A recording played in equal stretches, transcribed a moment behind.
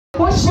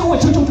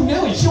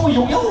修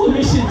有要我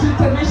没信，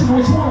这没信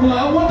我修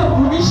我的不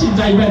没信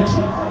在问题。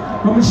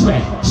我们说，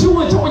修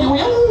我就有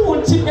要我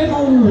这边都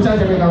在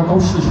这边搞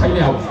事材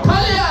料，看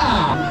呀。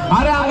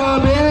आरो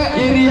बे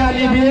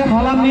एरियानि बे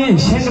हालामनि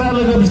सेंग्रा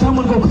लोगो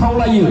बिथांमोनखौ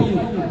खावलायो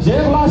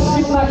जेब्ला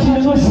सिमनाखि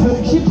नोङो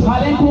सोरखि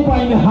फालेंखौ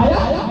बायनो हाया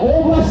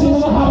अब्लासिम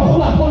नोङो हाखौ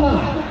लाथ'नाङा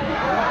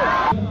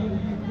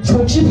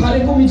सोरखि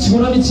फालेंखौ मिथिगौ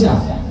ना मिथिया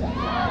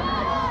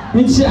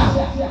मिथिया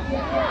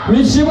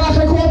मिथियोबा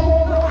आखाइखौ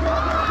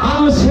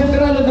आङो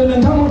सेंग्रा लोगो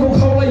नोंथांमोनखौ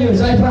खावलायो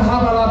जायफ्रा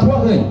हाबा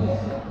लाथ'वाखै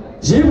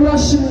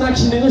जेब्लासिम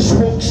नाखि नोङो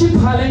सोरखि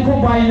फालेंखौ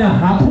बायनो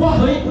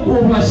हाथ'वाखै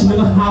अब्लासिम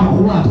नोङो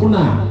हाबाखौ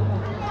लाथ'नाङा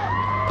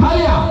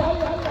हालिया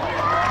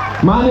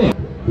माने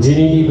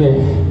दिनैनि बे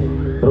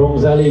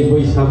रंजालि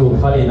बैसागु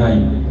फालिनाय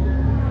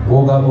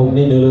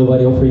गगामुगनि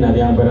नोलोबारियाव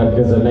फैनानै आं बिराद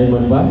गोजोननाय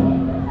मोनबाय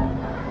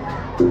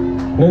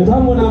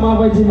नोंथांमोना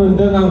माबायदि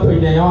मोनदों आं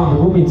फैनायाव आं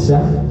बेखौ मिथिया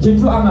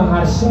खिन्थु आङो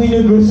हारसिङैनो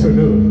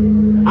गोसोनो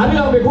आरो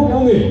आं बेखौ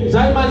बुङो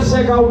जाय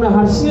मानसिया गावनो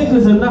हारसिङै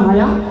गोजोननो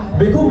हाया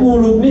बेखौ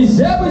मुलुगनि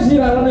जेबो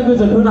जिरादानो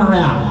गोजोन होनो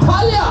हाया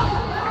हालिया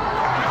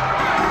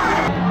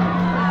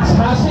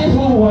सासे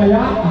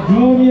हौवाया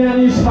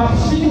दुनियानि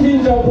साबसिन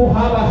हिनजावखौ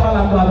हाबा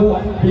खालामब्लाबो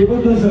बेबो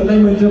गोजोननाय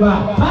मोनजोबा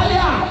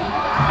हालिया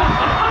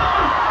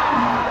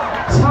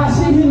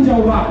सासे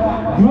हिनजावा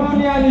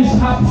दुनियानि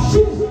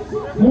साबसिन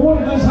महर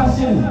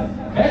गोसासिन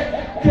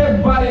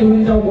एखेबारे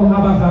हिनजावखौ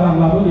हाबा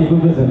खालामब्लाबो बेबो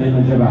गोजोननाय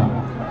मोनजोबा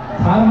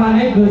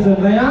थारमाने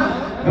गोजोननाया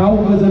गाव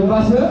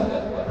गोजोनब्लासो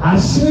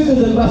हारसिङै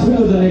गोजोनब्लासो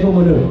गोजोननायखौ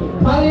मोनो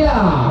हालिया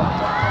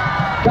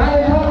दा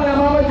नोंथांमोना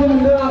माबायदि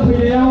मोनदों आं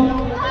फैनायाव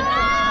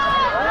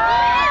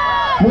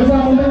मोजां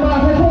मोनदोंबा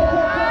आखाइखौ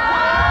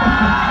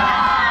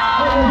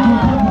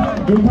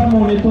दुफा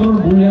monitor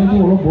बुलियानखौ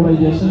hello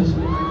बरायदियासो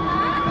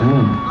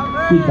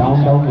E down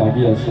down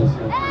लागियासो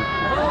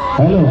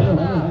hello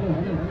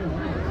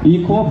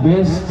इको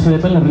बेस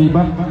ट्रेवल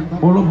रिबाक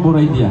हलो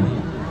बरायदिया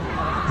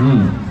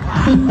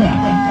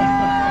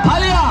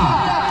हालिया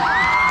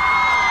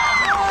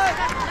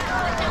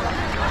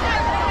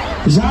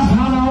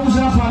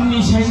जापाननि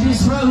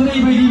साइन्टिस्टफ्रा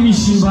ओरैबायदि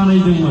मेसिन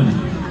बानायदोंमोन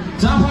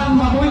जापान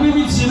बा बयबो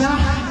मिथियोना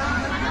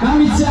ना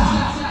मिथिया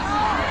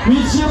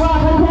मिथियोबा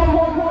आखाइखौ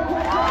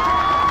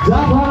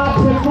जापाना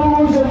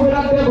टेक्न'लजियाव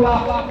बिराद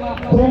डेभेलप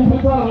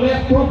कम्पिउटार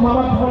लेपटप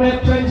माबा बुलेट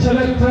ट्रेन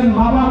सेलेक्ट ट्रेन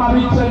माबा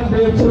माबि ट्रेन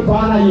बेफोर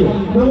बानायो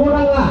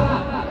नंगौना नङा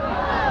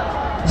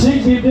थिग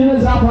बिदिनो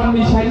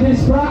जापाननि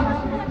साइन्टिस्टफ्रा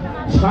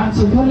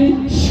सानसेखालि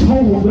सिखाव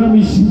हमग्रा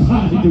मेसिन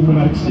बानायदोंमोन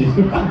आरोखि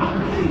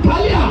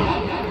खालिया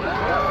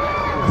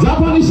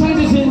Japanese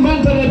scientists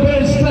invented a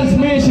very strange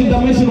machine. The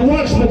machine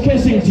works for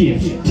casing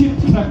tips.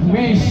 Tip-track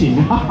machine.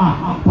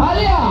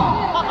 Halia!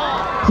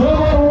 So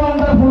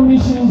wonderful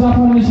machine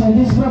Japanese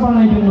scientists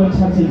बानायदोंमोन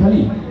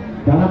सानसेखालि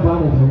दाना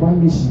बानायखांबाय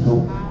मेसिनखौ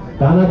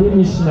दाना बे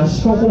मेसिना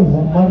सिखावखौ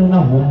हममारो ना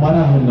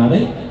हममारा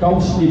होननानै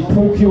गावसिनि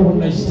टकिअ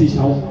होननाय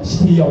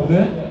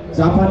सिटियावनो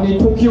जापाननि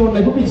टकिअ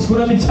होननायखौ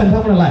मिथिगौना मिथिया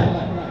नोंथांमोनालाय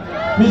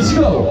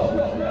मिथिगौ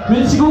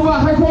मिथिगौबा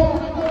आखाइखौ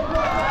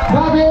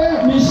दा बे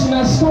मेसिना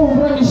सिखाव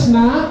हमग्रा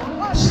मेसिना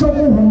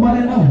सिखावखौ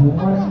हममारो ना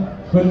हममारा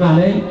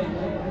होननानै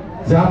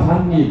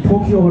जापाननि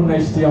टकिअ होननाय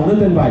सिटियावनो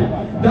दोनबाय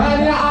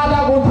दानिया आधा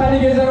घन्टानि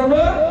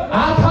गेजेरावनो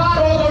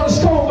 18 जन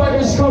सिखाव हमबाय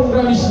बे सिखाव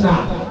हमग्रा मेसिना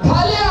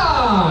हालिया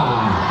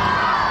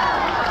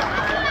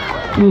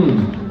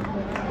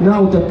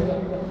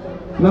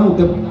Now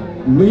the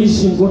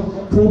machine got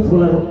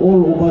popular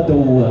all over the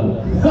world.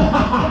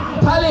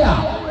 Halia,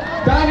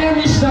 दानिया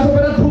मेसिनाथ'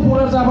 बिराद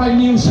पपुलार जाबाय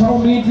निउसाव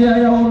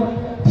मिडियायाव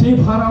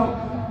पेपाराव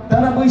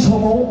दाना बै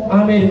समाव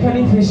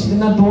आमेरिकानि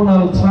प्रेसिडेन्टआ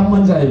डनाल्ड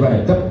ट्राम्पमोन जाहैबाय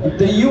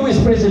the US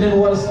president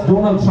was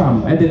Donald Trump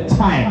at the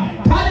time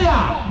हालिया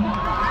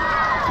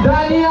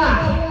दानिया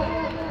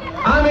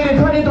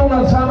आमेरिकानि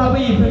डनाल्ड ट्राम्पआबो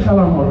एप्रिल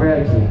खालामहरबाय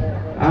आरोखि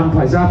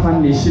ओमफ्राय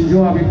जापाननि शिनज'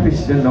 आबे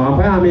प्रेसिडेन्ट दं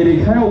ओमफ्राय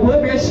आमेरिकायावबो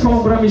बे सिखाव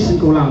हमग्रा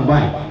मेसिनखौ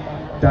लांबाय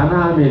दाना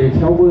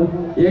आमेरिकायावबो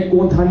 1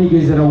 घन्टानि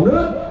गेजेरावनो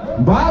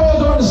 12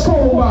 जन सिखाव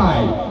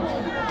हमबाय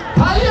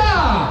हालिया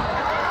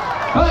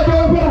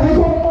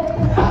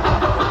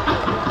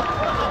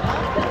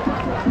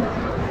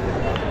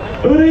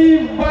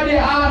ओरैबायदि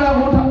आधा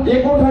घन्टा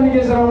 1 घन्टानि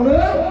गेजेरावनो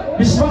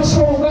बेसेबां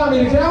सिखाव हमग्रा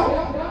आमेरिकायाव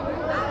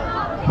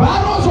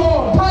 12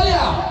 जन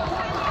हालिया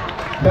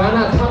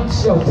दाना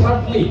थामथियाव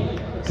थार्डलि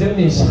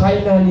जोंनि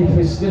चाइनानि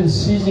प्रेसिडेन्ट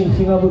शी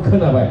जिनपिंआबो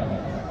खोनाबाय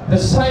The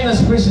China's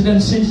President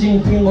Xi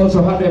Jinping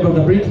also heard about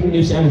the breaking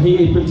news and he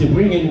able to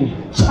bring in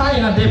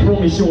China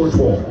diplomacy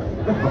also.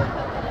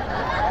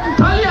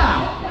 Talia,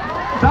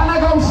 दाना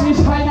गावसिनि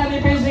चाइनानि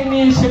बेजिंनि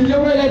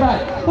सेम्बियाव रायलायबाय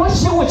वा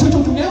सिङाव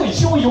जोंनियाव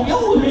सिङाव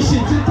यंयाव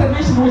मेसिन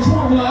मेसिन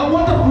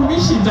wonderful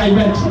मेसिन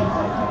जाहैबाय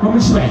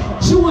मिथिबाय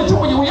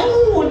सिङाव यंयाव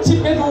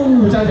थिबेगौ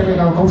जाहैबाय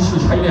गावसिनि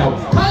चाइनायाव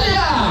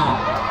तालिया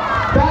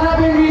दाना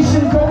बे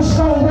मेसिनखौ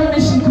सिखाव हमग्रा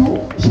मेसिनखौ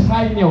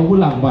चाइनायावबो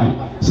लांबाय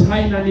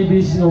चाइनानि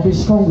बेजिंआव बे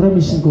सिखाव हमग्रा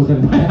मेसिनखौ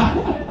दोनबाय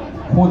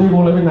खदै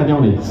गलायबाय नानियाव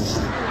नै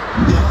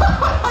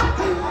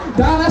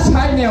दाना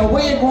चाइनायावबो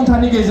 1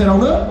 घन्टानि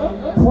गेजेरावनो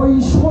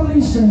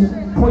 45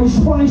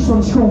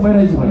 जन सिखाव हमबाय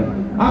रायजोफोरा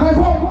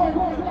आखाइखौ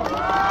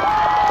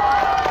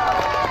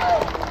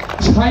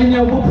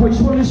Chinaयावबो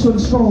 45 जन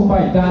सिखाव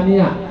हमबाय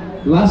दानिया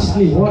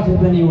lastly what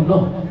happened you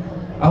know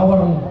our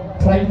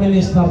Prime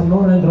Minister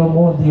Narendra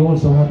Modi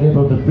also heard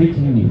about the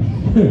breaking news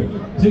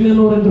जोंनि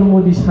नरेंद्र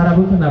मोदी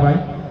साराबो खोनाबाय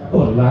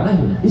लाना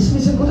है इस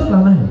मिशन को तो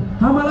लाना है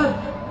हमारा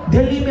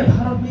दिल्ली में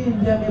भारत में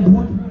इंडिया में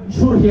बहुत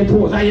सुर है तो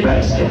जाहैबाय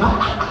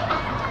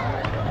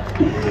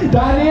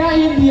दानिया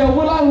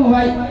इंडियायावबो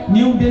लाबोबाय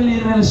निउ दिल्ली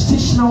रेल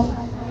स्टेशनाव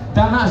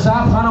दाना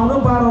जापानावनो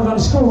 12 जन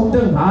सिखाव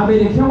हमदों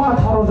आमेरिकायाव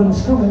 18 जन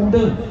सिखाव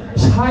हमदों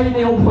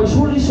चाइनायाव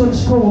 45 जन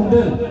सिखाव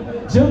हमदों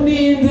जोंनि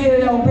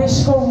इन्डियायाव बे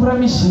सिखाव हमग्रा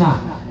मेसिना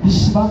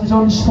बेसेबां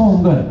जन सिखाव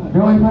हमगोन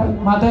बेवहायफोर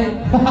मादै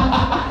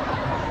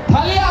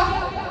थालिया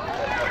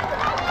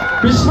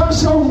बेसेबां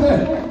सिखाव हमगोन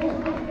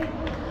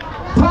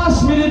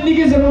 5 मिनिटनि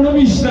गेजेरावनो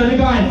मेसिनानो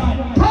गाय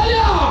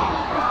थालिया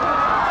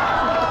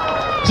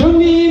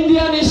जोंनि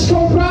इन्डियानि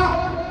सिखावफ्रा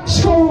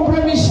सिखाव हमग्रा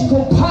मेसिनखौ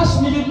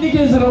 5 मिनिटनि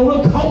गेजेरावनो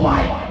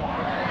खावबाय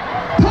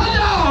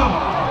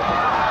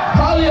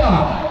थालिया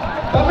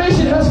The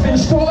machine has been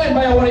stolen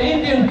by our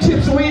Indian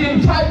troops within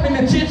 5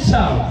 minutes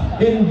itself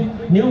in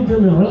New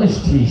Delhi railway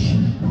station.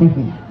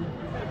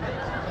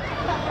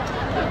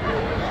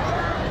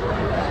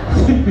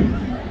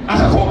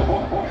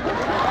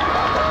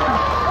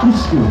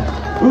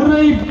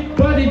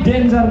 ओरैबादि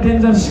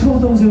डेन्जार सिखाव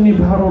दं जोंनि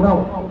भारताव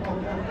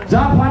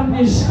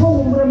जापाननि सिखाव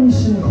हमग्रा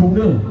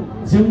मेसिनखौनो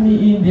जोंनि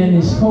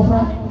इन्डियानि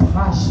सिखावफ्रा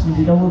 5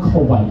 मिनिटावनो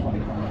खावबाय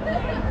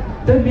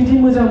दा बिदि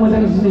मोजां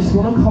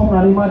जिनिसखौनो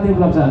खावनानै मा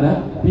डेभेलप जानो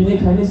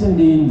बेनिखायनो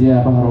जोंनि इन्डिया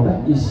भारतआ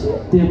एसे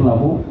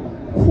डेभेलपआव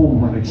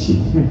खम आरोखि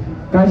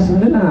गाज्रि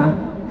मोनो नाङा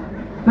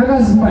ना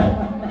गाज्रि मोनबाय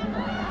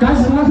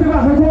गाज्रि मोनाखैबा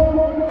आखाइखौ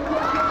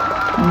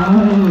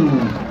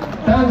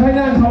दा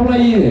ओंखायनो आं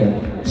खावलायो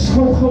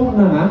सिखाव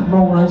खावनाङा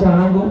मावनानै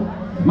जानांगौ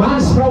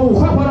मानसिफ्रा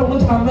अखाफोरावनो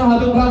थांनो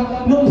हादोंब्ला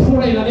नों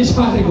फरायनानै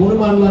साख्रिखौनो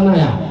मानो लानो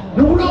हाया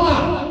नंगौ नामा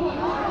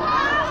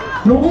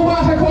नंगौबा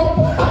आखाइखौ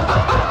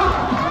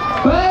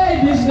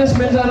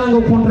बिजनेसमेन जानांगौ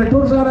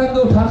कन्ट्रेक्टर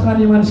जानांगौ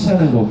थाखानि मानसि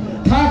जानांगौ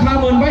थाखा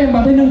मोनबाय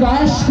होनबाथाय नों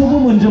गासिखौबो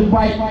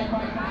मोनजोबबाय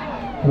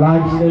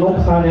लागिनायल'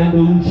 खानाया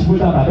नोंसिबो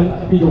जानादों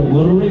बे दं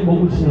ओरैनो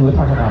बुंसिनो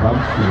थाखा थाबा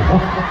बुंसिनो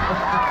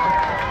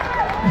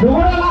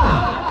नंगौ नामा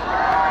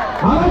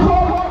आंखौ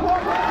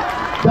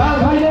दा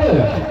ओंखायनो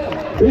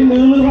बे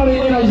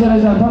नोलोबारिनि रायजो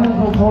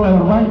राजाफोरखौ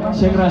खावलायहरबाय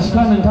सेंग्रा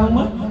सिख्ला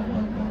नोंथांमोन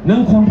नों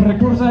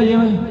कन्ट्रेक्टर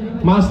जायो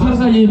मास्टार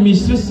जायो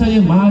मिस्ट्रेस जायो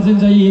माहाजोन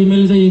जायो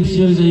एमएलए जायो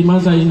पिआर जायो मा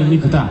जायो नोंनि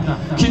खोथा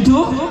खिन्थु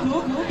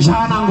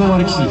जानांगौ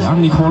आरोखि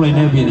आंनि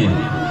खावलायनाया बेनो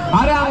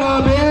आरो आङो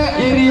बे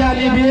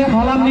एरियानि बे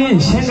हालामनि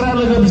सेंग्रा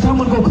लोगो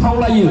बिथांमोनखौ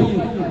खावलायो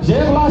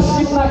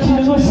जेब्लासिमनाखि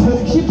नोङो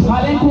सौखि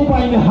फालेंखौ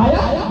बायनो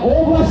हाया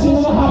अब्लासिम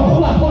नोङो हाबाखौ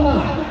लाथ'नाङा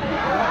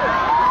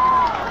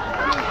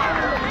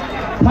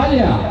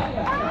थालिया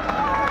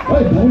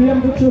ओइ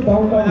भलिउमखौ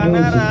डाउन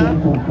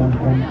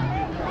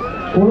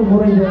ओरै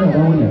बोरै जाना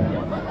डाउन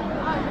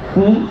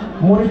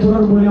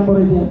मनिटरार भलिउम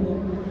बोरै दे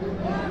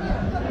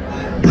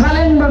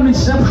फालें बा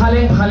मिथिना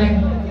फालें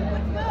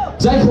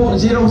जायखौ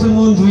जेराव जों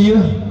उन्दुयो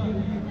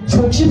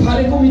सौखि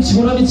फालेंखौ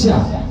मिथिगौना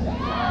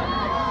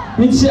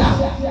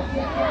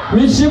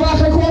मिथियोबा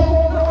आखाइखौ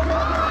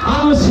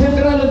आङो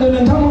सेंग्रा लोगो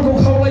नोंथांमोनखौ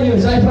खावलायो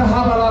जायफ्रा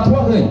हाबा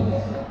लाथ'वाखै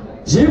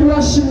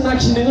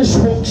जेब्लासिमनाखि नोङो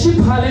सौखि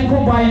फालेंखौ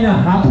बायनो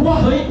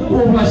हाथ'वाखै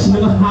अब्लासिम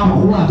नोङो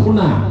हाबाखौ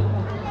लाथ'नाङा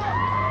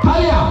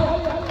थालिया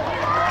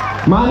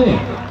माने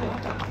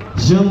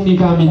जोंनि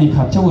गामिनि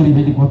खाथियाव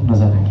ओरैबायदि घटना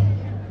जादों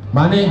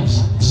माने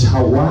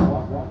बिहावा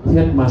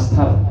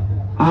हेडमास्टार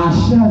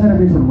 80,000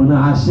 बेथन मोनो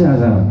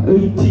 80,000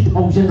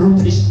 80,000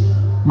 रुपिस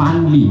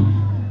मान्थलि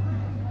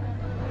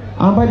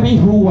ओमफ्राय बे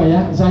हौवाया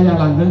जाया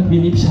लांदों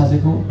बिनि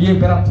फिसाजोखौ बियो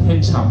बिराद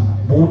हेन्डसाम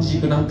बडि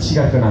गोनां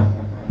फिगार गोनां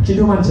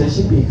खिन्थु मानसिया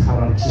एसे बेखार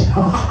आरोखि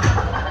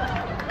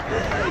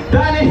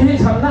दा नै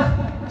हेन्डसाम ना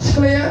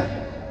सिख्लाया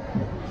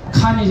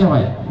खानि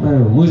जाबाय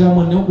मोजां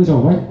मोननायाव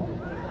गोजावबाय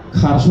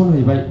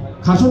खारसनहैबाय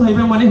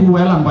माने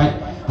हौवाया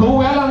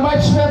लांबाय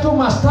फिसायाथ'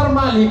 मास्टार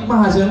मालिक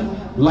माहाजोन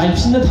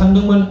लायफिननो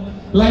थांदोंमोन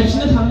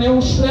लायफिननो थांनायाव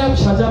सिख्लाया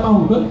फिसाजोआ मा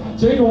हमखो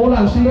जै न'आव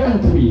लांफिनबाय आं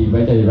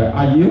थैबाय जाहैबाय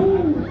आइयो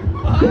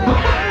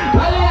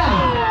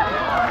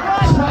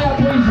फिसाया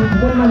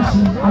थैजोबगोन मानसि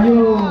आइयो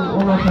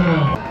अनाथाना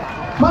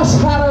मा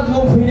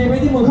सारादुआव फैनाय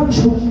बायदि मोखां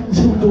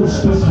सौदो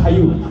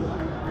थायो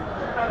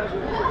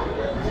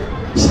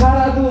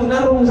सारादु ना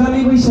रंजालि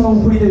बैसागुआव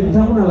फैदों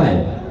नोंथांमोनालाय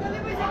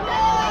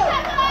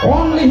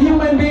Only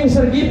human beings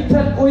are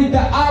gifted with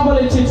the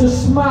ability to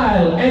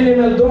smile.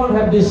 Animals don't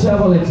have this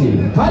ability.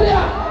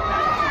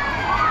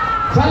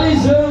 खालि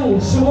जों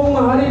सुबुं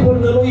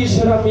माहारिफोरनोल'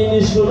 इसोरा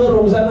मिनिस्लुनो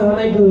रंजानो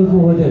हानाय गोहोखौ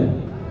होदों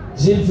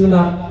जिब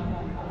जुनार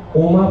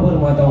अमा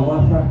बोरमा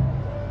दाउमाफ्रा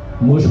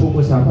मोसौ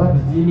मोसाफ्रा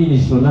बिदि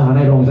मिनिस्लुनो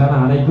हानाय रंजानो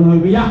हानाय गोहो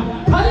गैया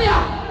थालिया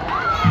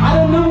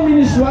आरो नों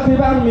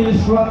मिनिस्लुआखैबा आं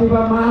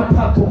मिनिस्लुआखैबा मा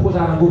पार्थक्य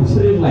जानांगौ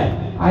बिसोरजोंलाय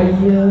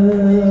आइयो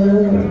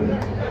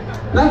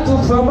ना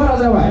दुखुआ बारा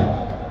जाबाय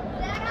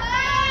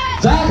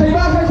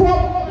जायाखैबा आखाइखौ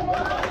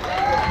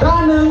दा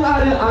नों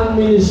आरो आं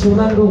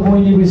मिनिस्लुनांगौ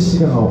बयनिबो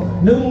सिगाङाव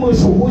नों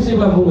मोसौखौ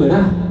जेब्ला बुङो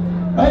ना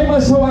ओइ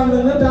मोसौ आं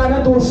नोंनो दानो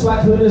 10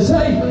 लाख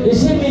होनोसै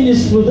एसे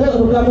मिनिस्लुदो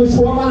होनब्ला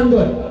मोसौआ मा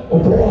होनगोन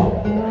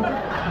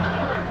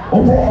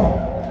अबो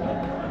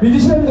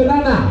बिदिसो होनगोन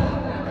आंना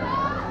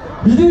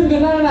बिदि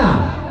होनगोन आंना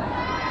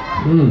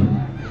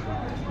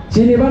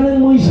जेनेबा नों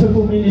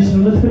मैसोखौ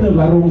मिनिस्लुनो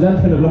थोनोब्ला रंजानो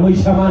थोनोब्ला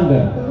मैसोआ मा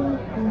होनगोन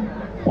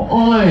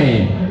अय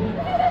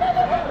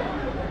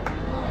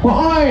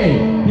अय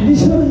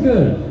बिदिसो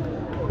होनगोन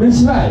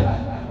मिथिबाय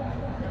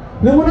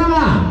नंगौ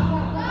नामा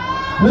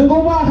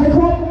नंगौबा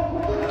आखाइखौ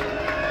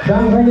दा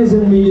ओंखायनो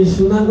जों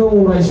मिनिस्लुनांगौ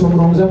अराय सम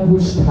रंजा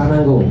खुसि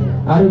थानांगौ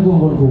आरो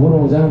गुबुनखौबो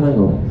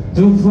रंजाहोनांगौ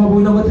दुखुआ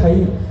बयनावबो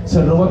थायो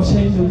सोरनावबा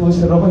फिसायनि दुखु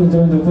सोरनावबा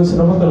हिनजावनि दुखु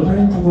सोरनावबा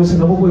गार्लफ्रेन्डनि दुखु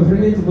सोरनावबा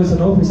बयफ्रेन्डनि दुखु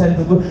सोरनावबा फैसानि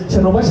दुखु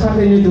सोरनावबा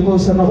साख्रिनि दुखु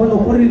सोरनावबा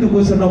न'खरनि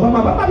दुखु सोरनावबा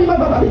माबा माबि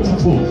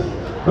दुखु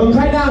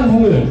ओंखायनो आं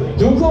बुङो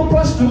दुखु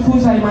प्लास दुखु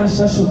जाय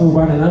मानसिया सुखु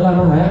बानायना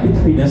लानो हाया बे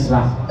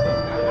थैनोस्रा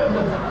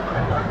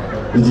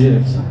बिदि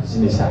आरोखि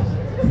जिनिसा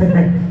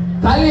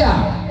तालिया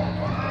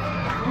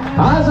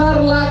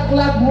हाजार लाख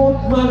लाख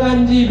महात्मा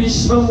गान्धी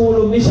बिसिबां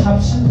मुलुगनि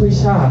साबसिन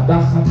फैसा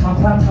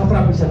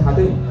थाफ्रा फैसा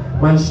थादों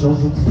मानसिनाव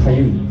दुखु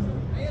थायो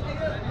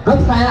ना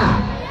थाया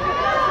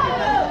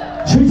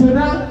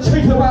सैथोना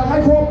सैथोबा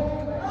आखाइखौ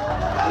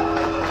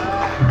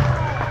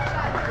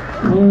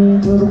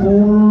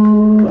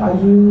दुर्बल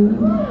आयु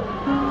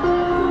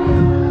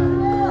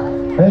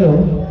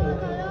हेल'